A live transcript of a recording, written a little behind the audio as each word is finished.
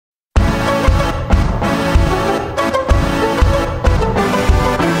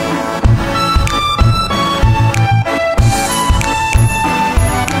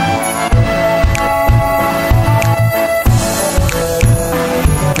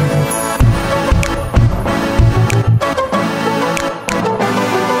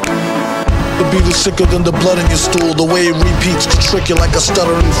beat is sicker than the blood in your stool. The way it repeats to trick you like a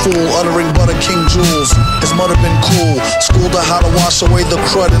stuttering fool, uttering butter king jewels. His mother been cool, schooled her how to wash away the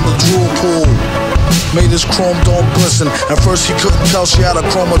crud in the drool pool. Made his chrome dome glisten. At first he couldn't tell she had a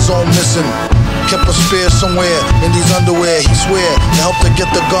chromosome missing. Kept a spare somewhere in these underwear. He swear to help her get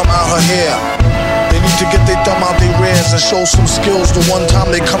the gum out her hair. They need to get their thumb out their rears and show some skills the one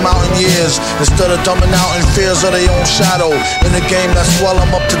time they come out in years. Instead of dumbing out in fears of their own shadow. In a game that swell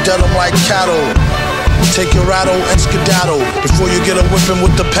them up to dead them like cattle. Take your rattle and skedaddle before you get a whipping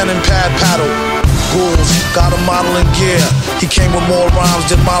with the pen and pad paddle. Ghouls, got a model in gear. He came with more rhymes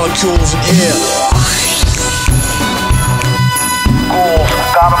than molecules in air. Ghouls,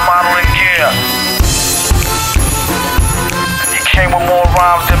 got a model in gear. He came with more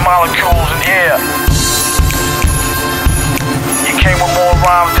rhymes than molecules in air. He came with more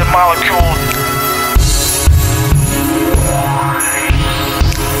rhymes than molecules.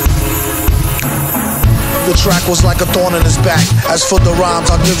 The track was like a thorn in his back. As for the rhymes,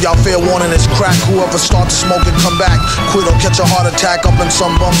 I'll give y'all fair warning, it's crack. Whoever starts smoking, come back. Quit or catch a heart attack up in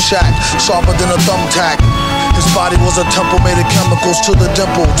some bum shack. Sharper than a thumbtack. His body was a temple made of chemicals to the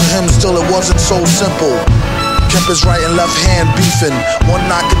dimple. To him still it wasn't so simple. Kept his right and left hand beefing. One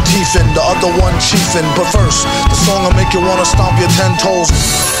knocking teeth in, the other one chiefing. But first, the song will make you wanna stomp your 10 toes.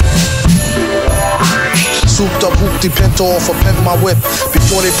 Souped up hoopty pinto off a pimp my whip.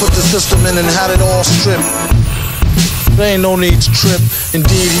 Before they put the system in and had it all stripped. There ain't no need to trip.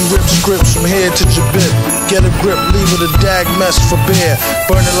 Indeed, he ripped scripts from here to Jabit. Get a grip, leave it a dag mess for bear.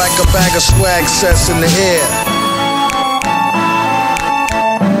 Burn it like a bag of swag sets in the air.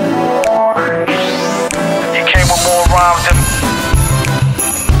 He came with more rhymes than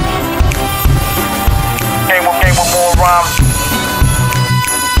came with more rhymes.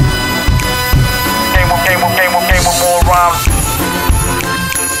 Came with more rhymes.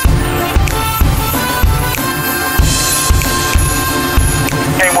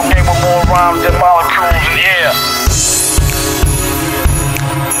 Came with more rhymes than molecules.